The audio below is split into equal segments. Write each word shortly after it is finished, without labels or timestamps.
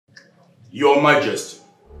Your Majesty,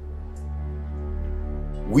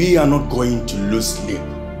 we are not going to lose sleep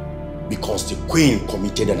because the Queen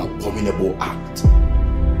committed an abominable act.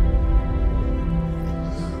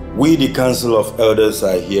 We, the Council of Elders,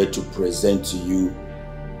 are here to present to you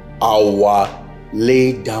our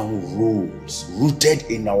laid down rules rooted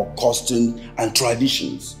in our customs and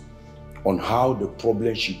traditions on how the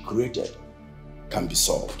problem she created can be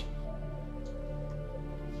solved.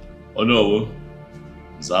 Oh no,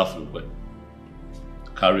 Zaflu,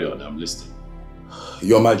 carry on, I'm listening.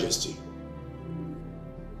 Your Majesty,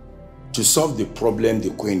 to solve the problem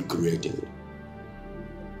the Queen created,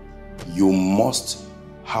 you must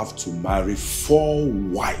have to marry 4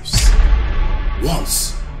 wives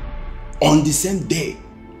once on the same day.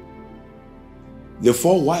 The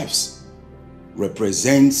 4 wives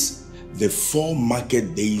represents the 4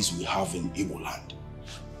 market days we have in Igbo land.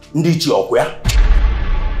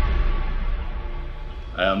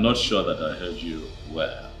 I am not sure that I heard you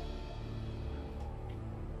well.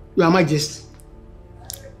 Your Majesty,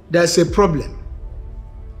 there's a problem.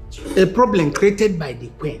 A problem created by the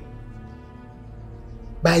Queen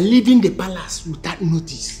by leaving the palace without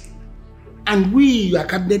notice. And we, your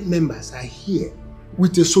cabinet members, are here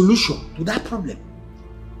with a solution to that problem.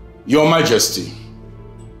 Your Majesty,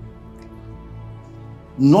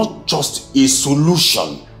 not just a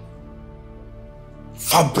solution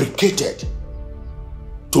fabricated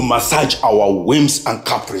to massage our whims and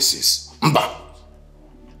caprices. Mba.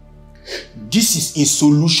 This is a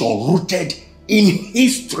solution rooted in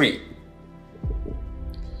history.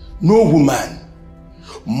 No woman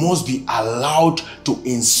must be allowed to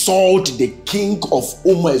insult the king of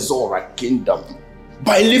Umezora kingdom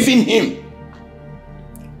by leaving him.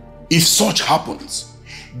 If such happens,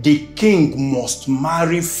 the king must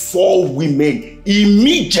marry 4 women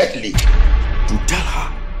immediately to tell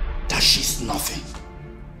her that she's nothing.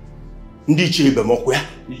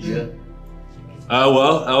 Yeah.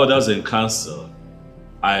 Well, elders in council,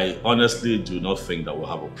 I honestly do not think that we'll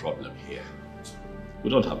have a problem here. We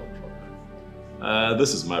don't have a problem.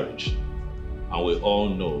 This is marriage. And we all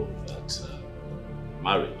know that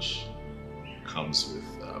marriage comes with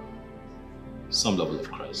some level of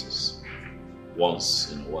crisis.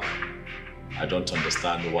 Once in a while. I don't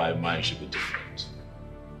understand why mine should be different.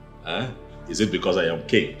 Is it because I am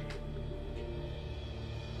king?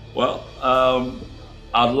 Well,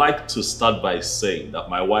 I'd like to start by saying that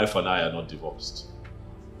my wife and I are not divorced.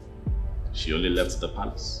 She only left the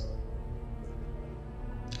palace.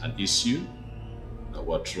 An issue that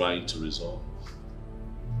we're trying to resolve.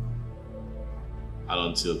 And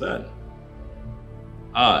until then,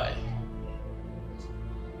 I,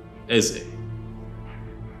 Eze,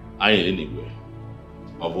 anyway,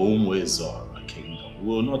 of Umezora kingdom,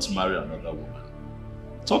 will not marry another woman.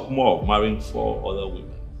 Talk more of marrying 4 other women.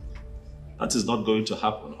 That is not going to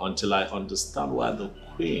happen until I understand why the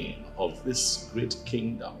queen of this great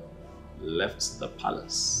kingdom left the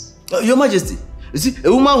palace. Your Majesty, you see, a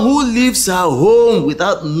woman who leaves her home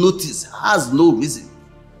without notice has no reason.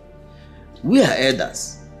 We are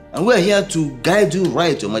elders, and we are here to guide you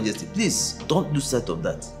right, Your Majesty. Please, don't lose sight of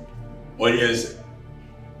that. Oh yes.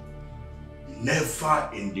 Never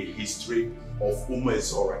in the history of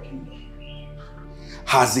Umezora kingdom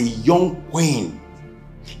has a young queen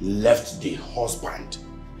left the husband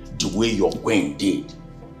the way your queen did.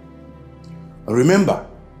 Remember,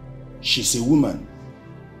 she's a woman,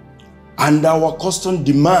 and our custom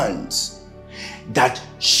demands that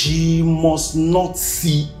she must not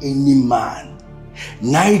see any man,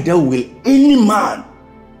 neither will any man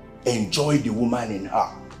enjoy the woman in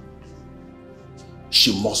her.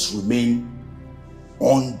 She must remain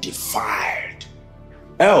undefiled,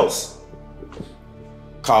 else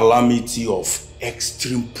calamity of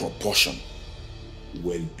extreme proportion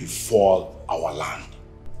will befall our land.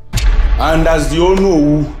 And as the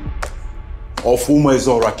Onu of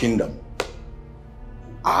Umezora kingdom,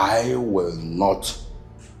 I will not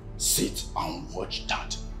sit and watch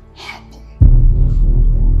that happen.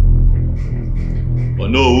 Oh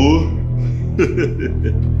no!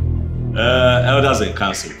 Elders in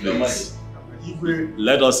council, please.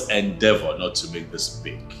 Let us endeavor not to make this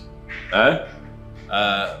big.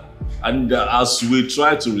 And as we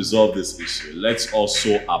try to resolve this issue, let's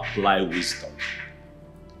also apply wisdom.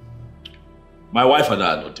 My wife and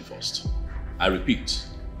I are not divorced. I repeat.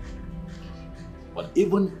 But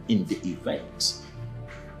even in the event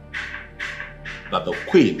that the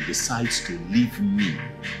queen decides to leave me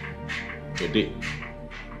today,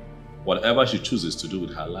 whatever she chooses to do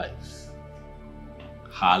with her life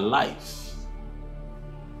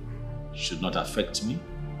should not affect me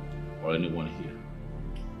or anyone here.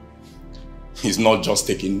 is not just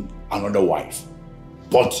taking another wife,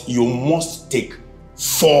 but you must take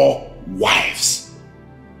 4 wives.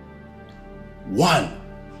 1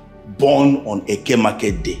 born on Eke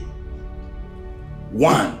Market Day,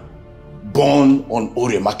 1 born on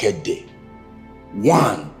Ore Market Day,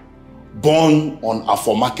 1 born on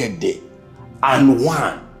Afo Market Day, and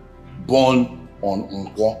 1 born on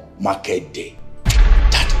Nkwo Market Day.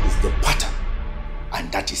 That is the pattern,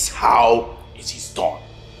 and that is how it is done.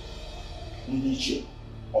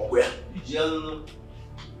 Or where?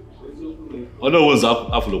 Oh no, what's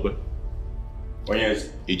Afro?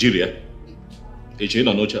 Nigeria.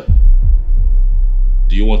 Nigeria Nocha.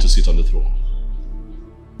 Do you want to sit on the throne?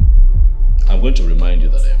 I'm going to remind you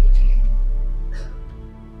that I am the king.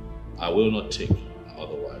 I will not take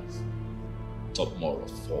another wife. Top more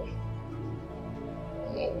of 4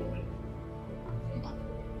 more women. Remember,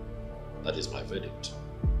 that is my verdict.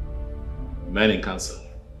 Men in Cancer,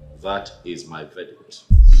 that is my verdict.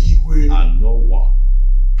 And no one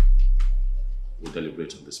will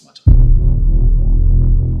deliberate on this matter.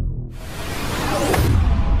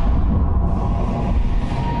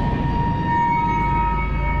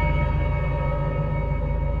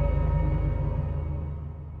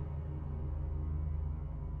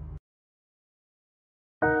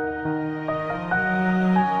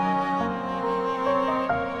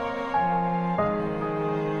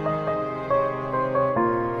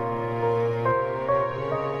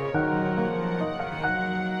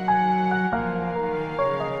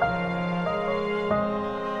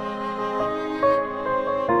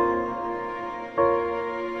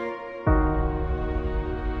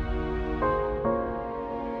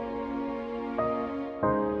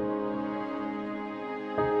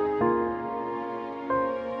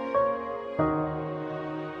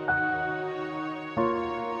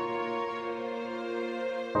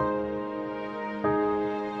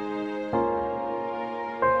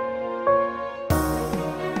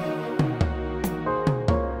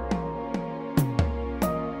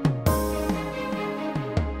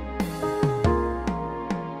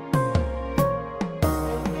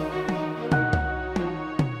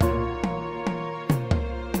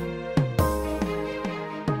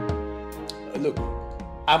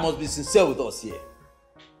 I must be sincere with us here.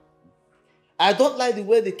 I don't like the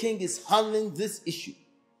way the king is handling this issue.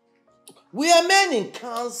 We are men in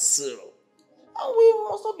council, and we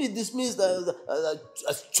must not be dismissed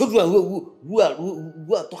as children who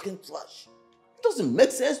are talking trash. It doesn't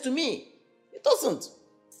make sense to me. It doesn't.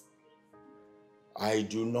 I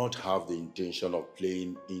do not have the intention of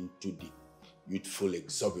playing into the youthful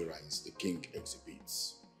exuberance the king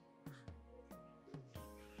exhibits.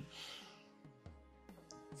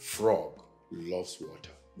 Frog loves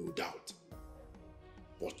water, no doubt,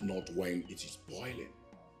 but not when it is boiling.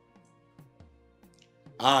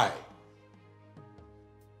 I,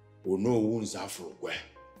 Onowunzafrogwe,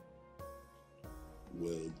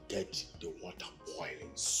 will get the water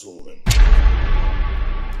boiling soon.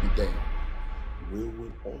 Then we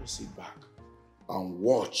will all sit back and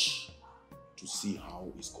watch to see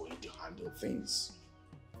how he's going to handle things.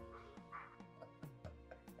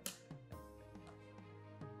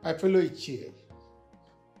 I follow it here.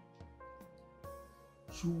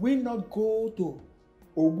 Should we not go to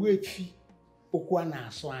Ogwefi Okwana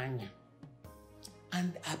Aswanya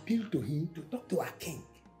and appeal to him to talk to our king?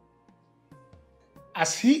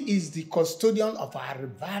 As he is the custodian of our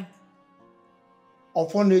revered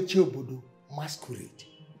Ofonechi Obodo masquerade,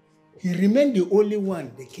 he remained the only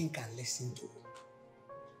one the king can listen to.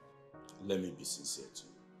 Let me be sincere to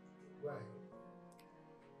you. Why?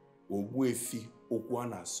 Ogwefi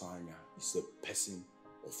Okwana Aswanya is a person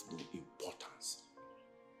of no importance.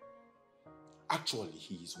 Actually,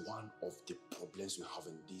 he is one of the problems we have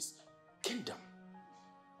in this kingdom.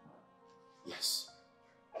 Yes.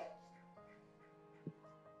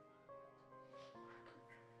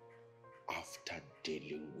 After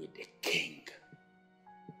dealing with the king,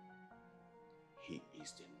 he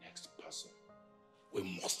is the next person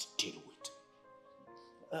we must deal with.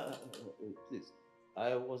 Please.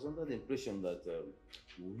 I was under the impression that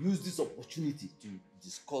we'll use this opportunity to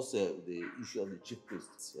discuss the issue of the chief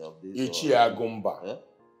priests of this. Agumba,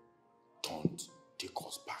 don't take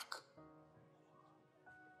us back.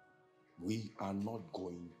 We are not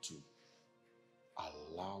going to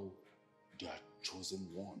allow their chosen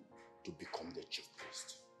one to become the chief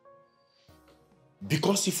priest.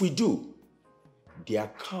 Because if we do, their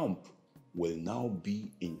camp will now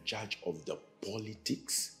be in charge of the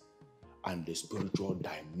politics and the spiritual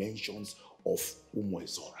dimensions of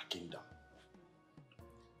Umuezora kingdom.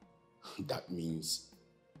 That means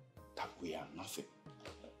that we are nothing.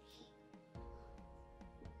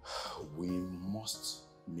 We must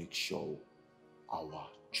make sure our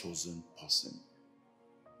chosen person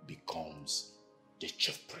becomes the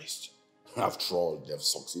chief priest. After all, they've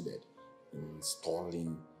succeeded in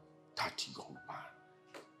installing that young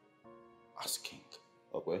man as king.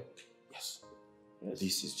 Okay. Yes.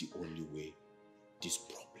 This is the only way this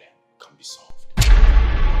problem can be solved.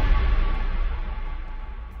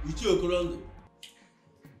 Uju Okoli,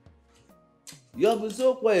 you have been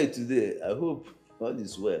so quiet today. I hope all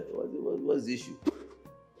is well. What's the issue?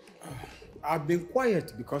 I've been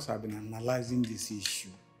quiet because I've been analyzing this issue.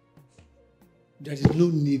 There is no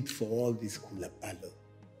need for all this kulapalo.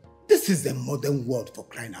 This is the modern world, for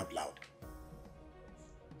crying out loud.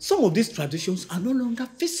 Some of these traditions are no longer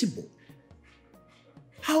feasible.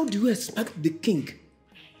 How do you expect the king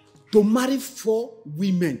to marry 4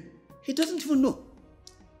 women he doesn't even know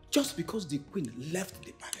just because the queen left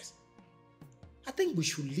the palace? I think we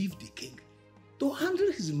should leave the king to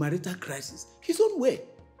handle his marital crisis his own way.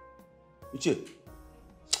 Uche,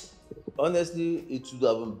 honestly, it would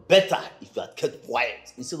have been better if you had kept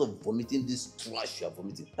quiet instead of vomiting this trash you are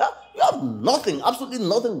vomiting. You have nothing, absolutely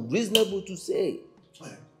nothing reasonable to say.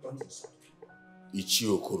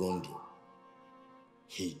 Uju Okoli,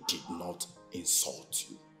 he did not insult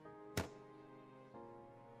you.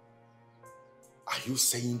 Are you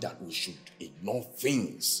saying that we should ignore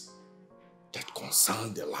things that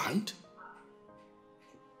concern the land?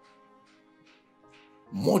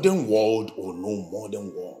 Modern world or no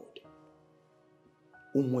modern world,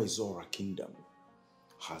 Umuezora kingdom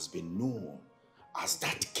has been known as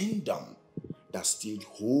that kingdom that still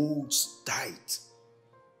holds tight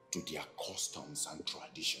to their customs and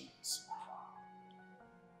traditions.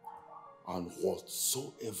 And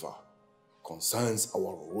whatsoever concerns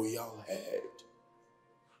our royal head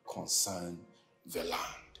concerns the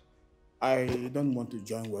land. I don't want to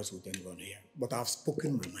join words with anyone here, but I've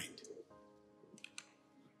spoken my mind.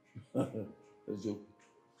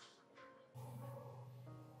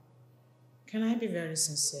 Can I be very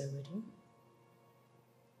sincere with you?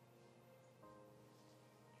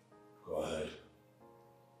 Go ahead.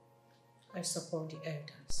 I support the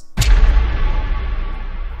elders.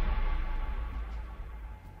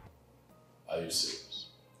 Are you serious?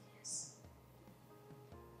 Yes.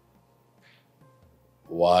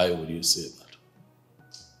 Why would you say that?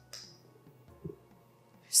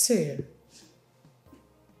 See,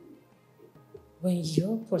 when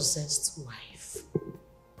your possessed wife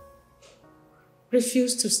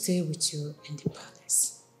refused to stay with you in the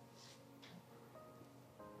palace,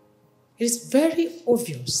 it is very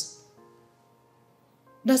obvious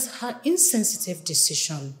that her insensitive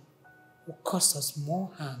decision will cause us more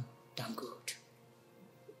harm than good.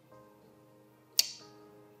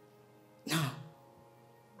 Now,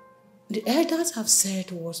 the elders have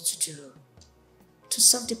said what to do to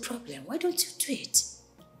solve the problem. Why don't you do it?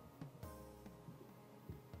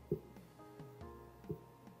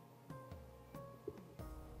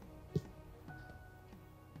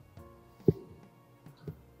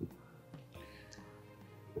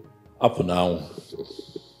 Up now,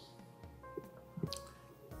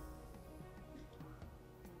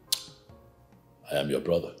 I am your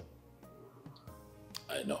brother.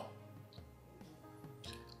 I know.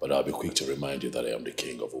 But I'll be quick to remind you that I am the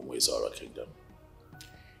king of Umuezora kingdom.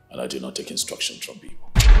 And I do not take instructions from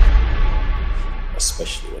people.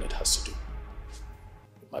 Especially when it has to do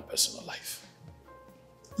with my personal life.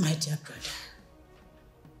 My dear brother,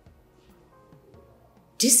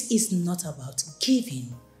 this is not about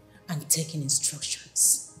giving and taking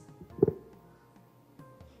instructions.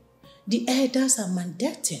 The elders are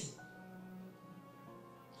mandating,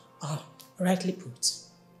 or rightly put,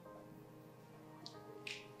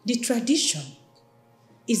 the tradition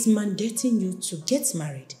is mandating you to get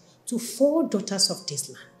married to 4 daughters of this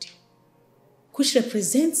land, which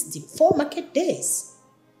represents the 4 market days.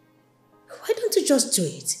 Why don't you just do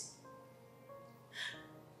it?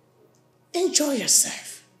 Enjoy yourself.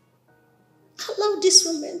 Allow this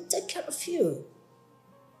woman take care of you.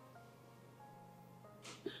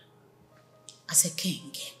 As a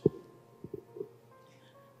king,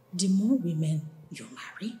 the more women you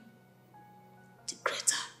marry, the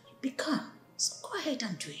greater you become. So go ahead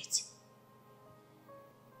and do it.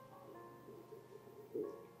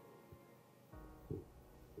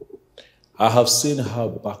 I have seen how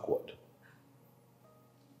backward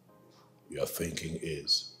your thinking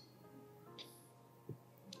is.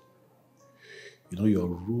 You know, your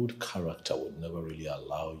rude character would never really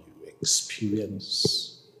allow you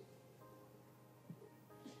experience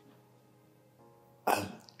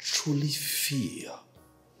and truly feel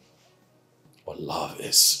what love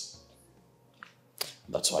is.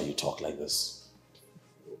 That's why you talk like this.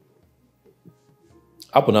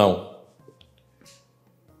 Up now,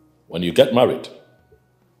 when you get married,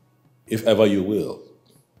 if ever you will,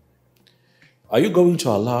 are you going to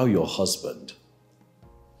allow your husband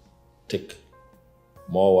take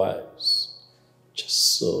more wives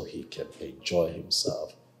just so he can enjoy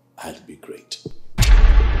himself and be great?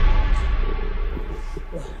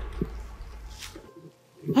 Well,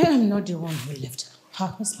 I am not the one who left her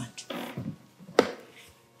husband.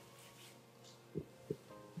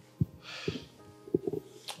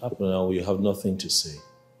 Up now, you have nothing to say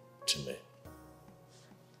to me.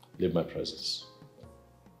 Leave my presence.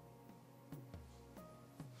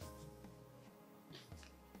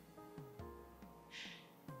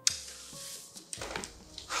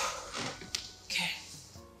 Okay.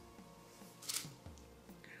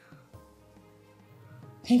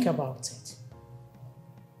 Think about it.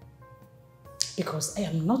 Because I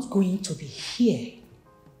am not going to be here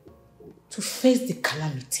to face the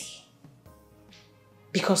calamity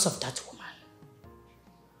because of that woman.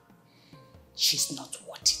 She's not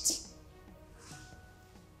worth it.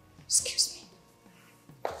 Excuse me.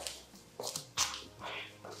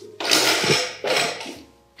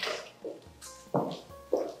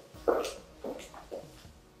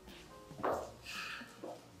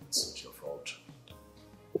 It's not your fault.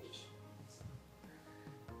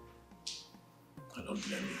 I don't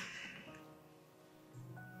blame you.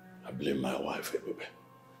 I blame my wife, Ebele,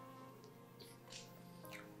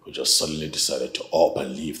 who just suddenly decided to up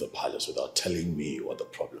and leave the palace without telling me what the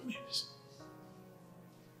problem is,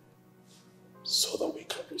 so that we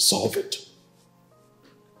can resolve it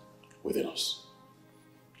within us.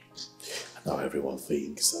 And now everyone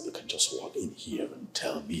thinks that they can just walk in here and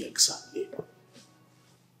tell me exactly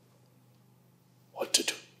what to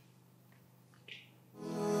do.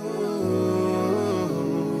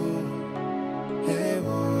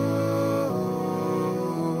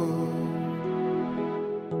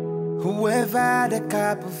 Whoever the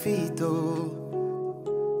cap of it, oh,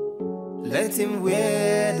 let him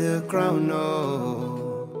wear the crown,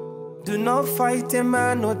 oh. Do not fight a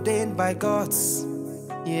man ordained by gods,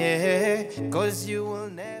 yeah, cause you will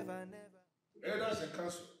never. Elders and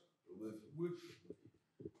council,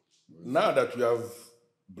 now that we have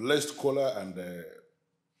blessed cola and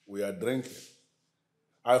we are drinking,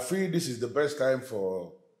 I feel this is the best time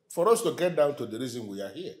for us to get down to the reason we are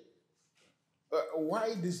here.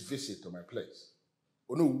 Why this visit to my place?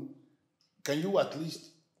 Onu, can you at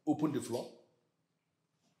least open the floor?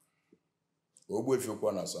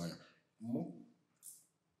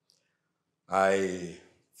 I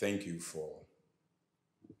thank you for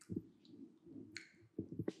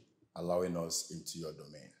allowing us into your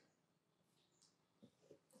domain.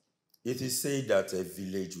 It is said that a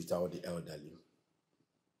village without the elderly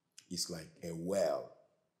is like a well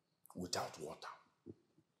without water.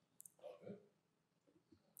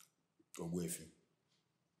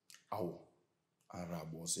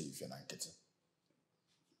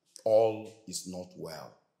 All is not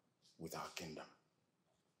well with our kingdom.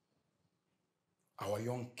 Our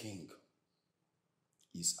young king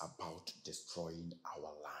is about destroying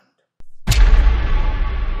our land.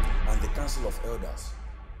 And the Council of Elders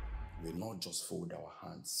will not just fold our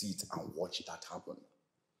hands, sit and watch that happen.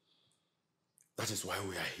 That is why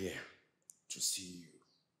we are here, to see you,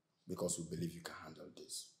 because we believe you can handle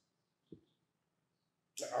this.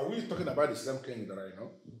 Are we talking about the same king that I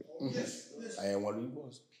know? Yes. I am what he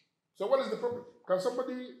was. So what is the problem? Can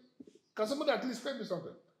somebody at least tell me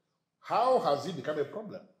something? How has it become a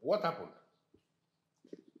problem? What happened?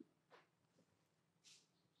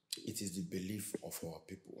 It is the belief of our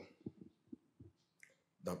people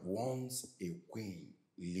that once a queen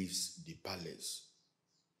leaves the palace,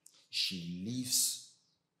 she leaves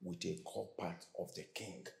with a core part of the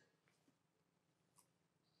king.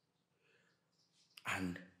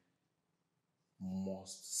 And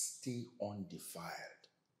must stay undefiled.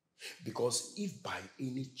 Because if by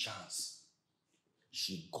any chance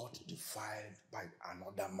she got defiled by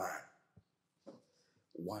another man,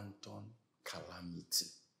 wanton calamity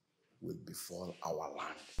will befall our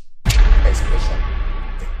land, especially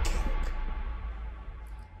the king.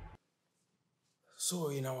 So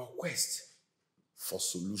in our quest for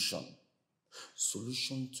solution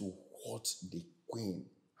to what the queen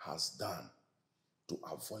has done to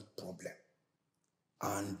avoid problem,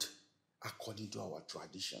 and according to our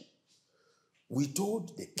tradition, we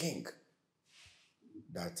told the king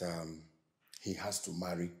that he has to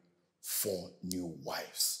marry 4 new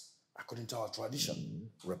wives, according to our tradition,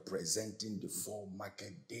 representing the 4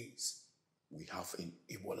 market days we have in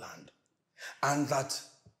Igbo land. And that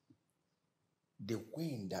the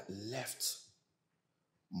queen that left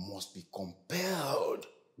must be compelled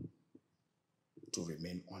to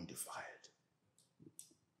remain undefiled.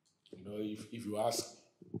 You know, if you ask,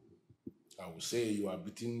 I will say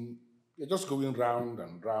you're just going round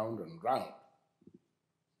and round and round.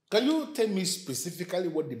 Can you tell me specifically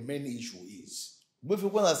what the main issue is?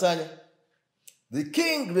 The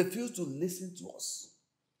king refused to listen to us.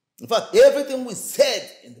 In fact, everything we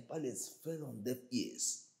said in the palace fell on deaf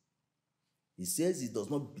ears. He says he does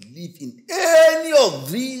not believe in any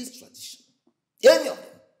of these traditions. Any of them.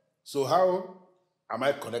 So how am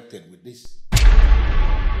I connected with this?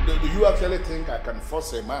 Do you actually think I can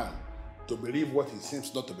force a man to believe what he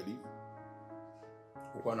seems not to believe?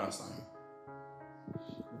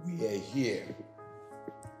 We are here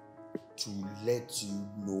to let you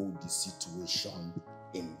know the situation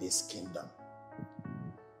in this kingdom.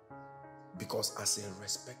 Because as a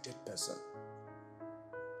respected person,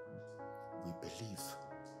 we believe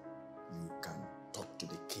you can talk to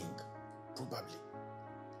the king, probably,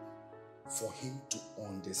 for him to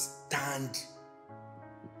understand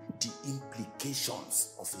the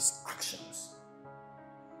implications of his actions.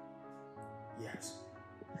 Yes.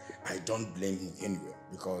 I don't blame him anyway,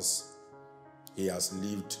 because he has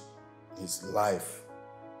lived his life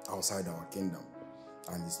outside our kingdom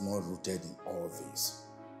and is not rooted in all this.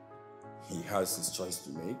 He has his choice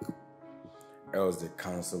to make, else the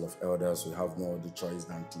council of elders will have no other choice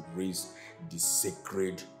than to raise the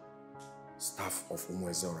sacred staff of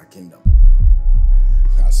Umuezora kingdom.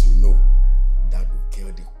 As you know, that will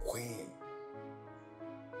kill the queen,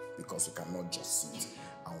 because we cannot just sit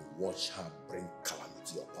and watch her bring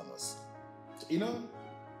calamity upon us. You know,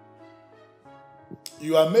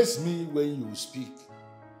 you amaze me when you speak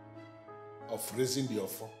of raising the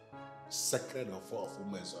offer, sacred offer of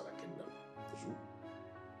Umuezora kingdom.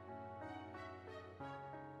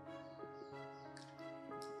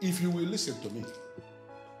 If you will listen to me,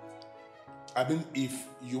 I mean, if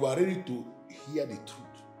you are ready to hear the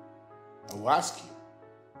truth, I will ask you,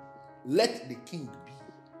 let the king be.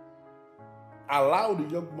 Allow the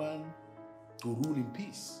young man to rule in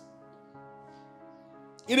peace.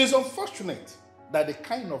 It is unfortunate that the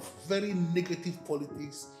kind of very negative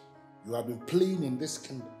politics you have been playing in this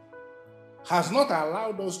kingdom has not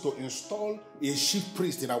allowed us to install a chief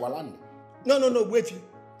priest in our land. No, wait.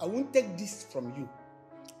 I won't take this from you.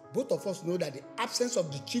 Both of us know that the absence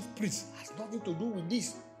of the chief priest has nothing to do with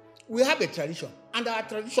this. We have a tradition, and our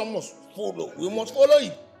tradition must follow. We must follow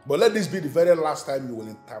it. But let this be the very last time you will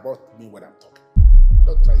interrupt me when I'm talking.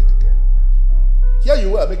 Don't try it again. Here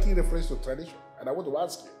you are making reference to tradition, and I want to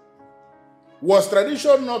ask you, was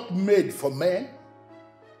tradition not made for men?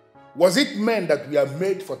 Was it men that we are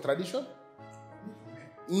made for tradition?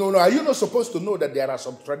 No, are you not supposed to know that there are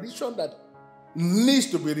some tradition that needs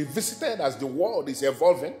to be revisited as the world is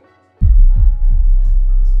evolving?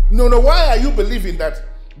 No, why are you believing that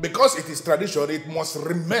because it is tradition, it must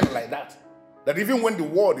remain like that? That even when the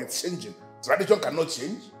world is changing, tradition cannot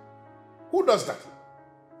change? Who does that?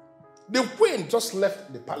 The queen just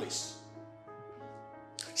left the palace.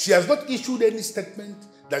 She has not issued any statement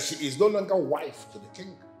that she is no longer wife to the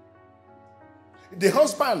king. The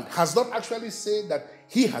husband has not actually said that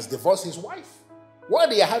he has divorced his wife. What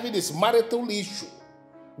they are having is marital issue,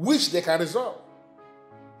 which they can resolve.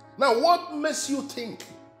 Now, what makes you think,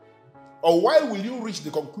 or why will you reach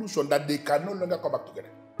the conclusion that they can no longer come back together?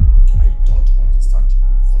 I don't understand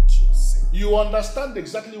what you're saying. You understand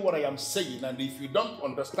exactly what I am saying, and if you don't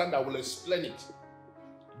understand, I will explain it.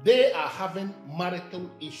 They are having marital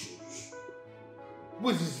issues,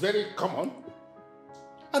 which is very common,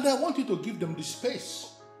 and I want you to give them the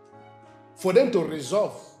space for them to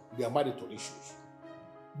resolve their marital issues.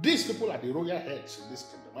 These people are the royal heads in this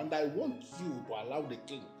kingdom, and I want you to allow the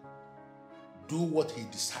king do what he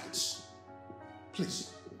decides.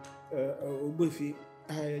 Please. Ogbuefi,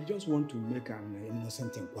 I just want to make an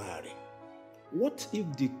innocent inquiry. What if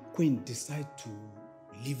the queen decides to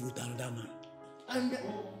live with another man?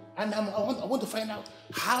 And I want to find out,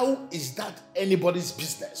 how is that anybody's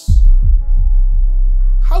business?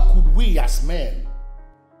 How could we as men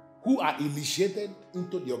who are initiated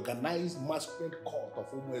into the organized masquerade court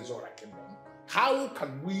of Umuezora kingdom, how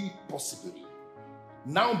can we possibly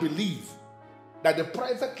now believe that the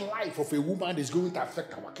private life of a woman is going to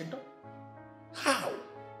affect our kingdom? How?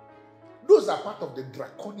 Those are part of the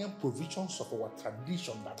draconian provisions of our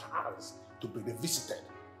tradition that has to be revisited.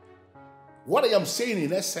 What I am saying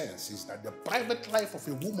in essence is that the private life of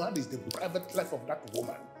a woman is the private life of that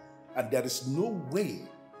woman, and there is no way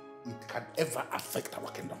it can ever affect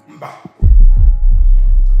our kingdom.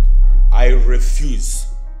 I refuse.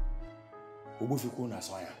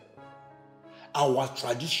 Our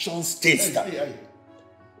tradition states that.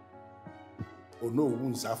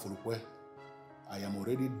 I am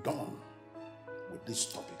already done with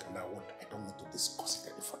this topic and I don't want to discuss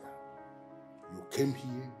it any further. You came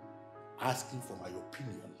here asking for my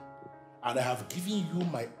opinion and I have given you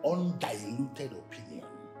my undiluted opinion.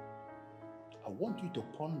 I want you to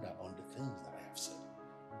ponder on the things that I have said.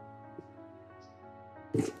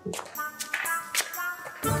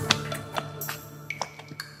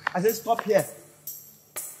 I said stop here.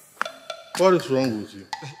 What is wrong with you?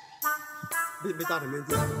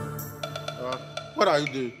 What are you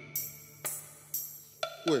doing?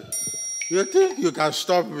 Wait, you think you can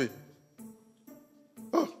stop me?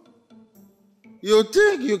 Oh, you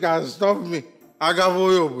think you can stop me?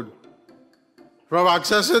 From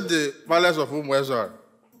accessing the palace of Umu.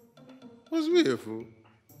 Must be a fool.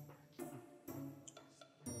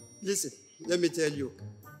 Listen, let me tell you.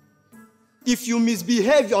 If you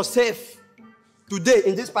misbehave yourself today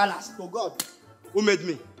in this palace, to God, who made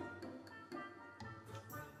me,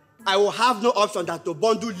 I will have no option than to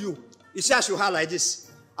bundle you. You see, as you have like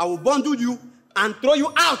this, I will bundle you and throw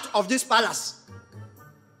you out of this palace.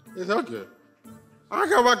 It's okay.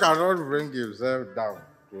 Akaba cannot bring himself down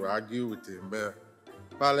to argue with a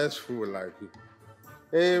palace fool like you.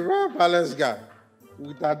 A real palace guy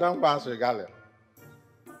with a damn pass regalia.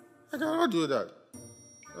 I cannot do that.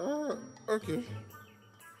 Okay.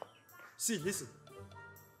 See, listen.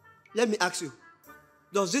 Let me ask you.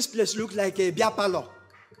 Does this place look like a beer parlor?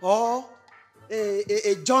 Or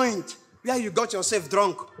a joint where you got yourself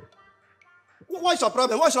drunk? What's your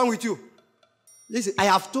problem? What's wrong with you? Listen, I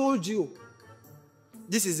have told you.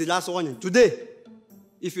 This is the last warning. Today,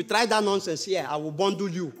 if you try that nonsense here, I will bundle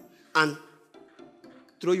you and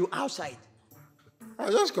throw you outside. I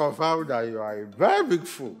just confirmed that you are a very big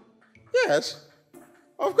fool. Yes.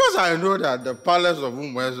 Of course I know that the palace of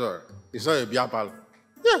Umwezor is not a beer parlor.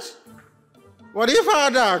 Yes. But if I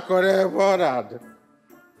had correct word,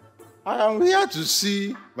 I am here to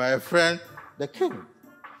see my friend, the king,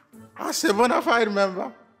 as a bona fide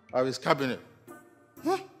member of his cabinet.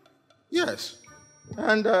 Huh? Yes.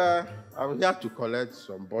 And I'm here to collect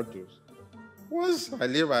some bottles. Once I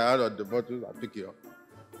lay my hand on the bottles, I pick it up.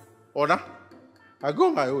 Order, I go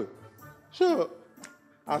my way. So,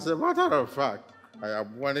 as a matter of fact, I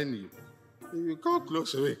am warning you. If you come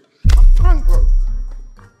close away, thank God.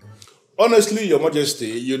 Honestly, Your Majesty,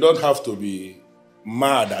 you don't have to be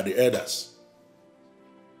mad at the elders.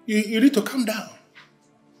 You need to calm down.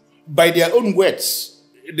 By their own words,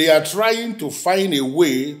 they are trying to find a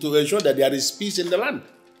way to ensure that there is peace in the land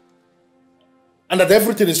and that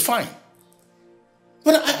everything is fine.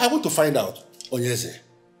 But I want to find out, Onyeze,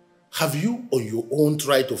 have you on your own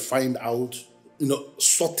tried to find out,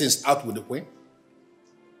 sort things out with the queen?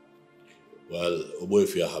 Well,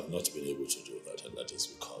 Oboefia, I have not been able to do that, and that is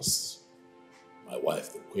because my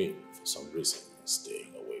wife, the queen, for some reason, is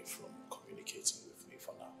staying away from communicating with me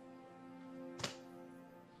for now.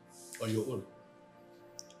 On your own?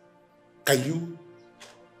 Can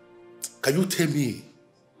you tell me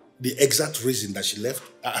the exact reason that she left?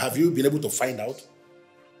 Have you been able to find out?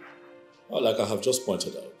 Well, like I have just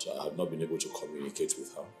pointed out, I have not been able to communicate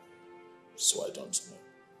with her, so I don't know.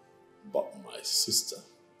 But my sister,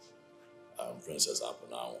 Princess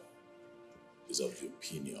Apunao, is of the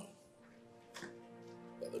opinion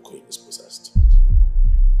that the queen is possessed.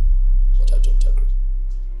 But I don't agree.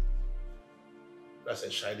 That's a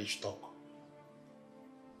childish talk.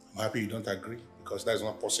 I'm happy you don't agree, because that's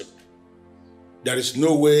not possible. There is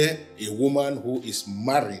no way a woman who is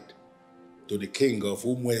married to the king of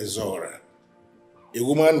Umwezora, a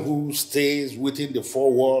woman who stays within the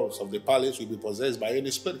four walls of the palace, will be possessed by any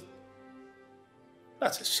spirit.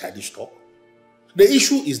 That's a childish talk. The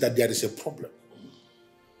issue is that there is a problem.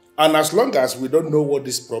 And as long as we don't know what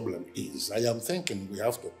this problem is, I am thinking we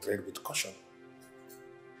have to tread with caution.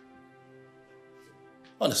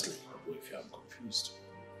 Honestly. If I'm confused.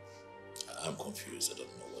 I'm confused. I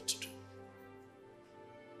don't know what to do.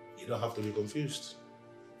 You don't have to be confused.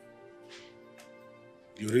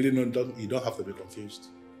 You really don't have to be confused.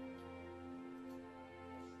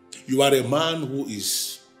 You are a man who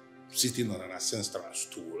is sitting on an ancestral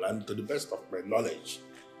stool, and to the best of my knowledge,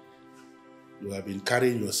 you have been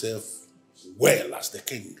carrying yourself well as the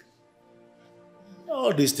king.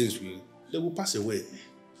 All these things they will pass away.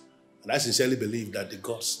 And I sincerely believe that the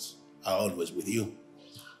gods are always with you.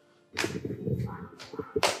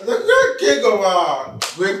 The great king of our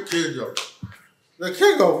great kingdom, the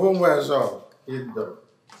king of Umwezor kingdom.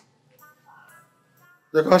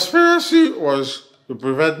 The conspiracy was to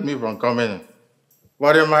prevent me from coming in.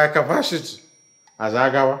 But in my capacity as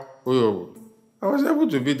Agawa, I was able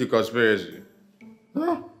to beat the conspiracy.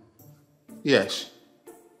 Huh? Yes.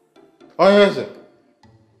 Oh, yes, sir.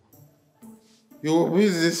 you will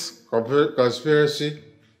use this conspiracy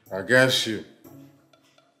against you.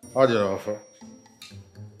 How do you offer?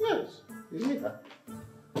 Yes, you need that.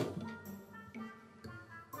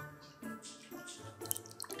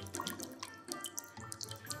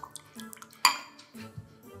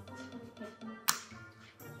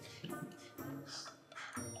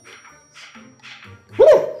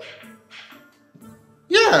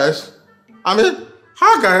 Yes. I mean,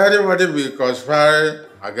 how can anybody be conspiring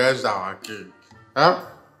against our king? Huh?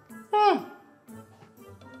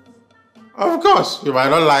 Of course, you might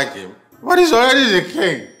not like him, but he's already the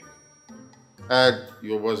king. And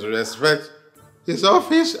you must respect his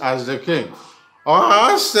office as the king.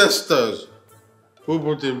 Our ancestors who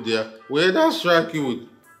put him there will either strike you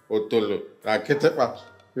with Otolo, like Ketepa,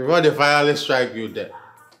 before they finally strike you there.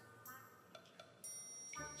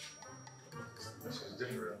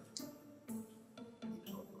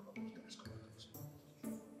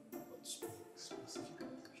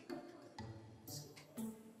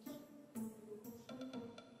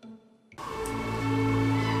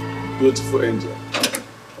 Beautiful angel.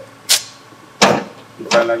 You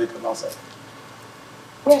finally came outside.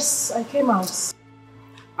 Yes, I came out.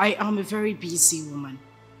 I am a very busy woman.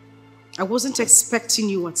 I wasn't expecting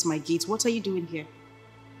you at my gate. What are you doing here?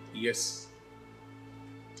 Yes.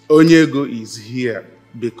 Onyego is here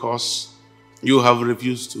because you have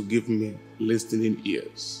refused to give me listening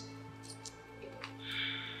ears.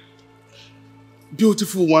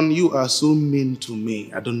 Beautiful one, you are so mean to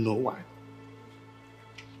me. I don't know why.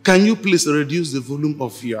 Can you please reduce the volume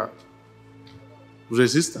of your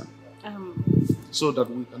resistance so that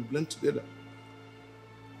we can blend together?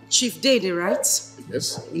 Chief Dede, right?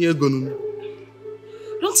 Yes.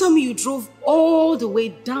 Don't tell me you drove all the way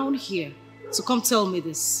down here to come tell me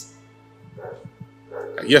this.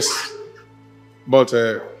 Yes. But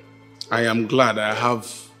I am glad I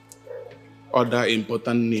have other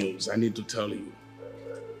important news I need to tell you.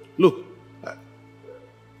 Look.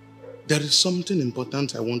 There is something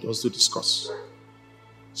important I want us to discuss.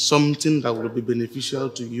 Something that will be beneficial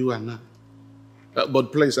to you and I.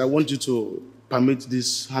 But please, I want you to permit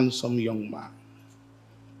this handsome young man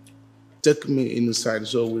take me inside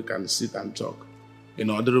so we can sit and talk. In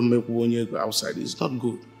order to make Onyego outside, it's not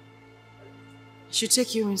good. I should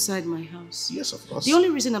take you inside my house. Yes, of course. The only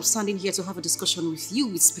reason I'm standing here to have a discussion with you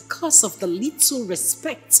is because of the little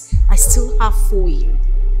respect I still have for you.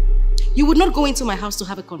 You would not go into my house to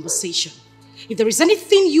have a conversation. If there is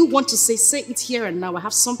anything you want to say, say it here and now. I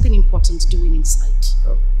have something important doing inside.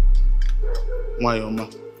 Why, Oma?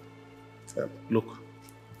 Look.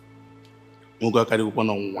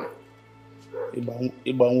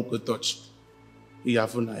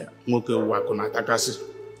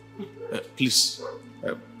 Please,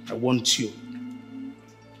 I want you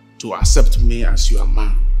to accept me as your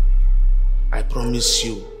man. I promise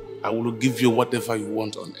you, I will give you whatever you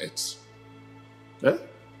want on earth. Eh?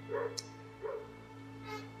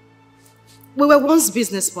 We were once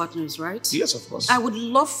business partners, right? Yes, of course. I would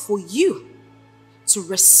love for you to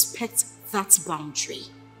respect that boundary.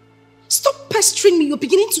 Stop pestering me. You're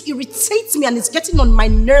beginning to irritate me and it's getting on my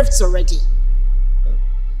nerves already.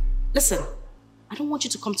 Listen, I don't want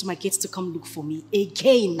you to come to my gate to come look for me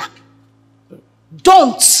again.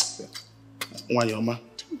 Don't! Wanyoma.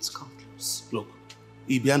 Don't come close. Look,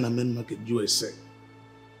 if you're in the main market USA,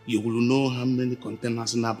 you will know how many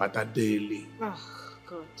containers now butter daily. Oh,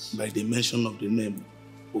 God. By the mention of the name.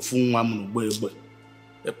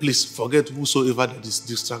 Please forget whosoever that is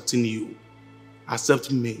distracting you.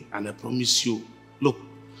 Accept me and I promise you. Look,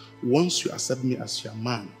 once you accept me as your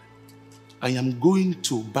man, I am going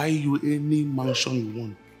to buy you any mansion you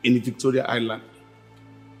want in Victoria Island.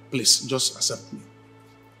 Please, just accept me.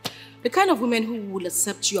 The kind of women who will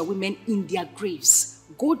accept you are women in their graves.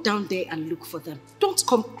 Go down there and look for them. Don't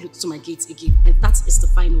come close to my gate again. And that is the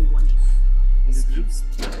final warning.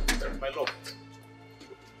 My love.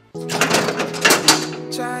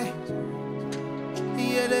 Chai.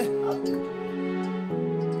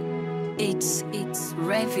 It's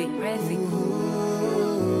revving.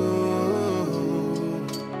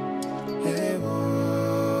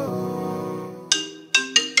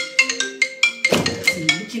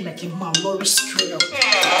 You're looking like a malnourished girl.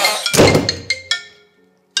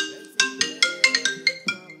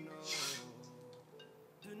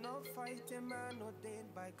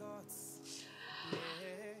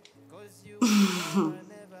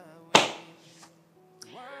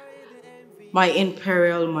 My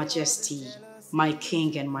Imperial Majesty, my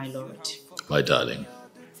King and my Lord. My darling,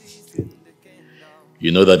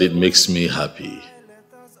 you know that it makes me happy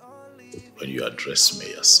when you address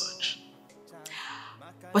me as such.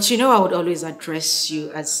 But you know I would always address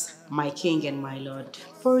you as my king and my lord,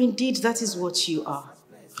 for indeed that is what you are.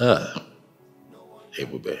 Ah,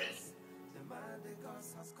 Ebube.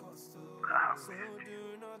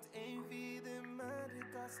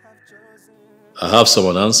 I have some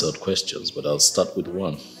unanswered questions, but I'll start with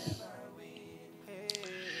one.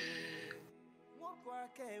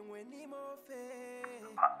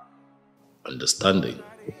 Understanding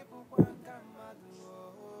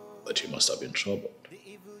that you must have been troubled.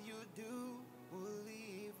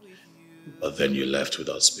 But then you left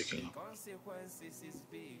without speaking up.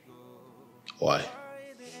 Why? I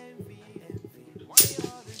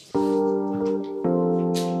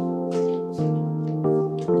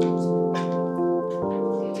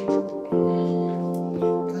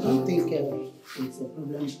don't think it's a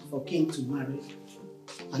problem for King to marry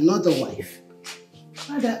another wife.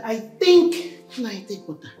 Rather, I think...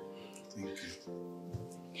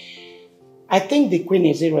 I think the queen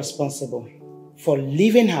is irresponsible for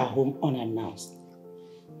leaving her home unannounced.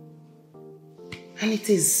 And it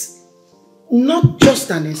is not just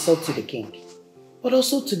an insult to the king, but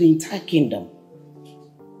also to the entire kingdom.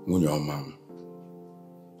 Mom,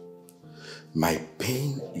 my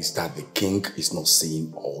pain is that the king is not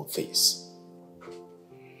seeing all this.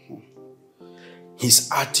 His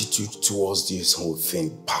attitude towards this whole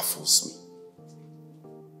thing baffles me.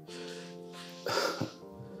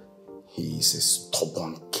 He is a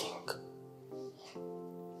stubborn king.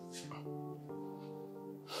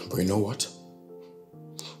 But you know what?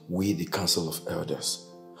 We, the Council of Elders,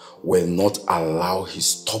 will not allow his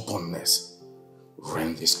stubbornness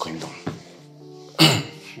reign this kingdom.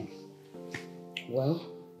 Well,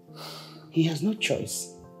 he has no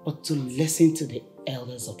choice but to listen to the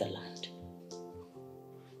elders of the land.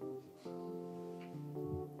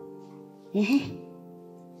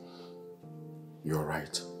 You're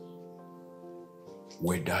right.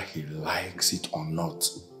 Whether he likes it or not,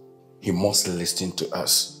 he must listen to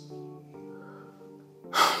us.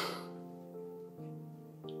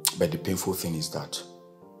 But the painful thing is that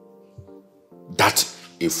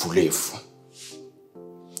Efulefu,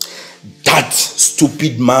 that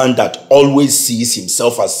stupid man that always sees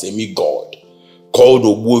himself as semi-god, called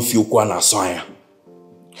Ogbuefiokwu Anasanya,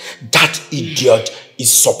 that idiot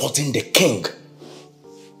is supporting the king.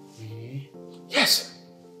 Yes.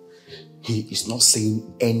 He is not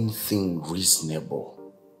saying anything reasonable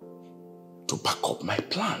to back up my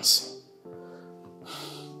plans.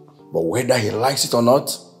 But whether he likes it or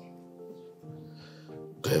not,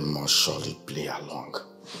 they must surely play along.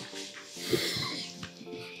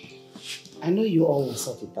 I know you all will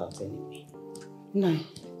sort it out anyway. Now,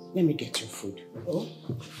 let me get your food. Oh?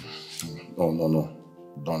 No.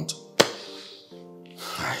 Don't.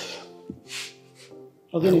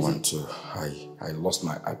 I lost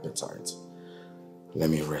my appetite. Let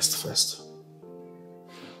me rest first.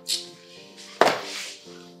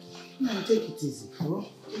 No, take it easy, bro.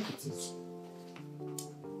 Take it easy.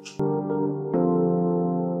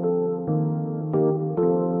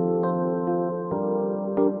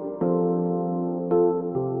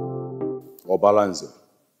 Obalanze,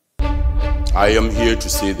 I am here to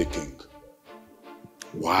see the king.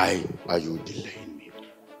 Why are you delaying me?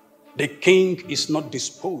 The king is not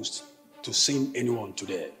disposed to see anyone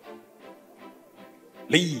today.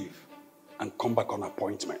 Leave and come back on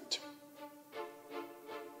appointment.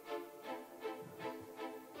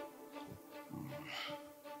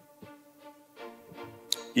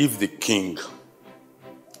 If the king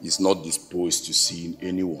is not disposed to see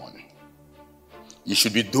anyone, it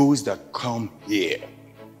should be those that come here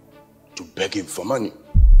to beg him for money.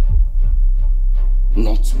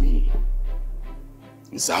 Not me.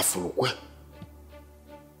 Zafurukwe.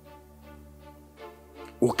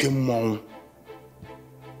 Okemon.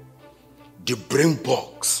 The brain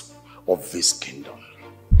box of this kingdom.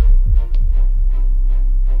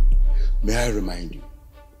 May I remind you,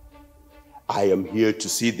 I am here to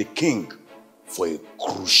see the king for a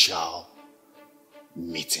crucial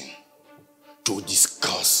meeting to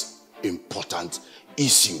discuss important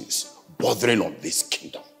issues bothering on this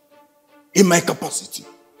kingdom in my capacity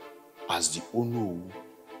as the owner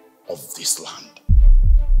of this land.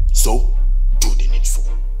 So, do the needful.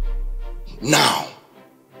 Now.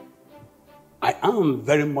 I am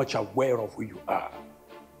very much aware of who you are.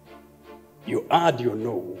 You are, do you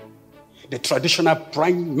know, the traditional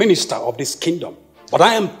prime minister of this kingdom. But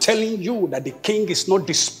I am telling you that the king is not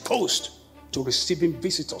disposed to receiving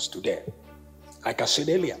visitors today. Like I said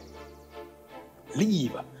earlier,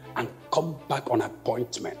 leave and come back on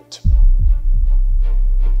appointment.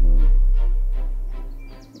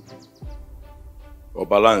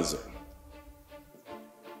 Obalanze,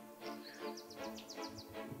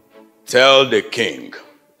 tell the king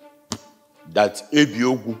that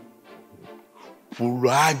Ebiogu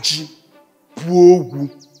Puraji Puogu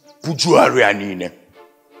Pujuari anine.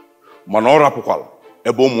 Manora Pukwala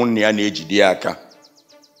Ebo Munni Aneji Diaka.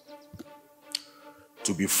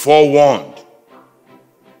 To be forewarned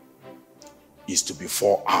is to be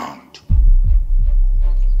forearmed.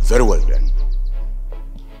 Very well then.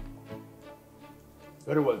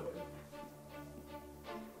 Very well then.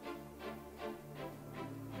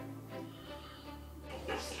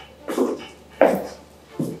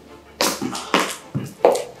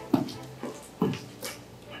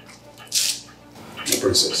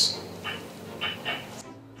 Princess.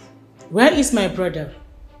 Where is my brother?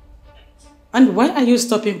 And why are you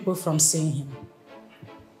stopping people from seeing him?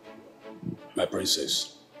 My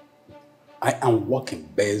princess, I am working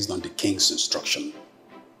based on the king's instruction.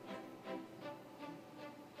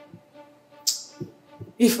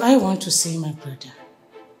 If I want to see my brother,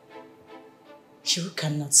 you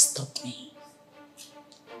cannot stop me.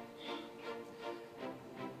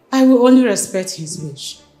 I will only respect his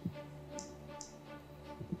wish.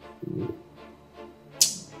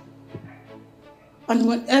 And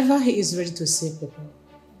whenever he is ready to see people,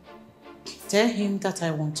 tell him that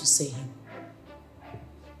I want to see him,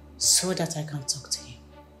 so that I can talk to him.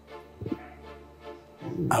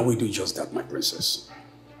 I will do just that, my princess.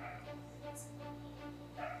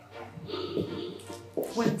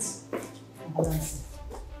 Wait.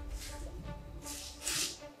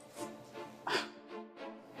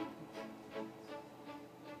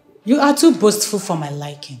 You are too boastful for my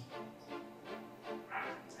liking.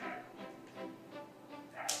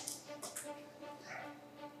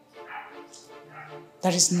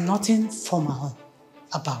 There is nothing formal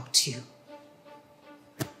about you.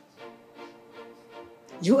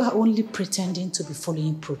 You are only pretending to be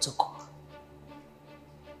following protocol.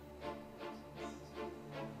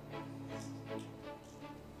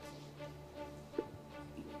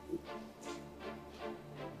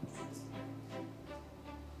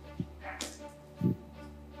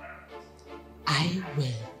 I will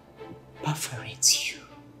perforate you.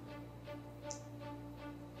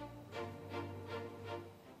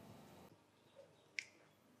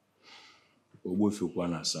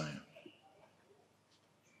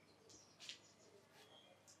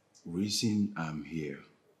 Reason I'm here,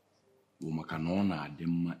 Umakanona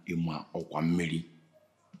Dema Ima Okwamiri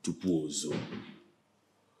Tupuozo.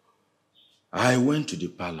 I went to the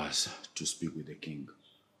palace to speak with the king,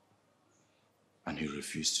 and he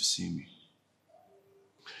refused to see me.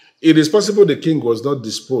 It is possible the king was not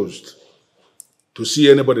disposed to see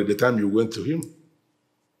anybody the time you went to him.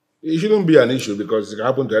 It shouldn't be an issue because it can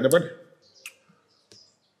happen to anybody.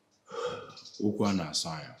 Ukwana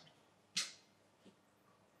Asaya,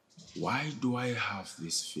 why do I have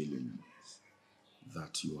this feeling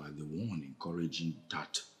that you are the one encouraging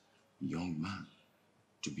that young man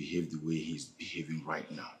to behave the way he's behaving right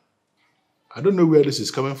now? I don't know where this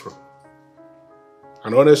is coming from.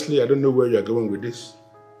 And honestly, I don't know where you're going with this.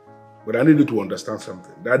 But I need you to understand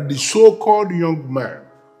something. That the so-called young man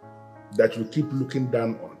that you keep looking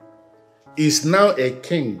down on is now a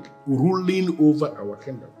king ruling over our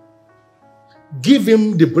kingdom. Give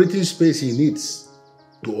him the breathing space he needs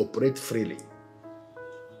to operate freely.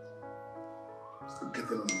 Still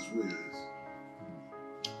getting on his ways.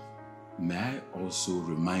 May I also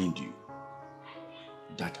remind you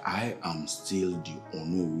that I am still the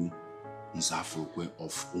Onowu Nzafurukwe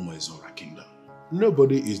of Umezora Kingdom.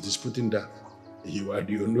 Nobody is disputing that. You are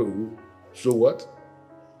the Onowu. So what?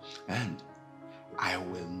 And I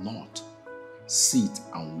will not sit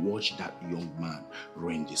and watch that young man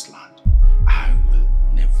ruin this land. I will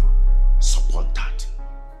never support that.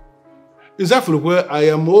 In Nzafurukwe, I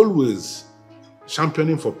am always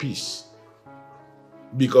championing for peace.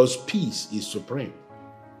 Because peace is supreme.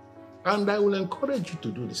 And I will encourage you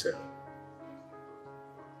to do the same.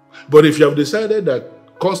 But if you have decided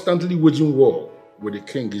that constantly waging war with the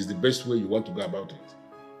king is the best way you want to go about it,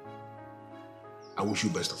 I wish you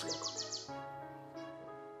best of luck.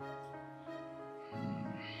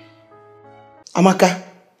 Amaka,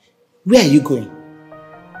 where are you going?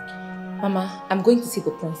 Mama, I'm going to see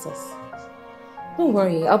the princess. Don't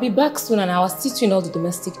worry, I'll be back soon and I'll assist you in all the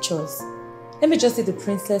domestic chores. Let me just see the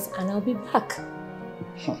princess and I'll be back.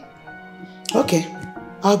 Okay,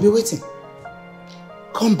 I'll be waiting.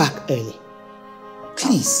 Come back early.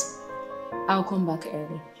 Please. I'll come back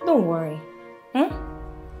early. Don't worry.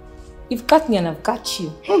 You've got me and I've got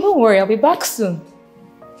you. Don't worry, I'll be back soon.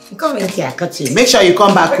 Come here, cut you. Make sure you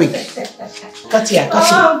come back quick. Cut here, cut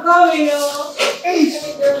you. I'm coming.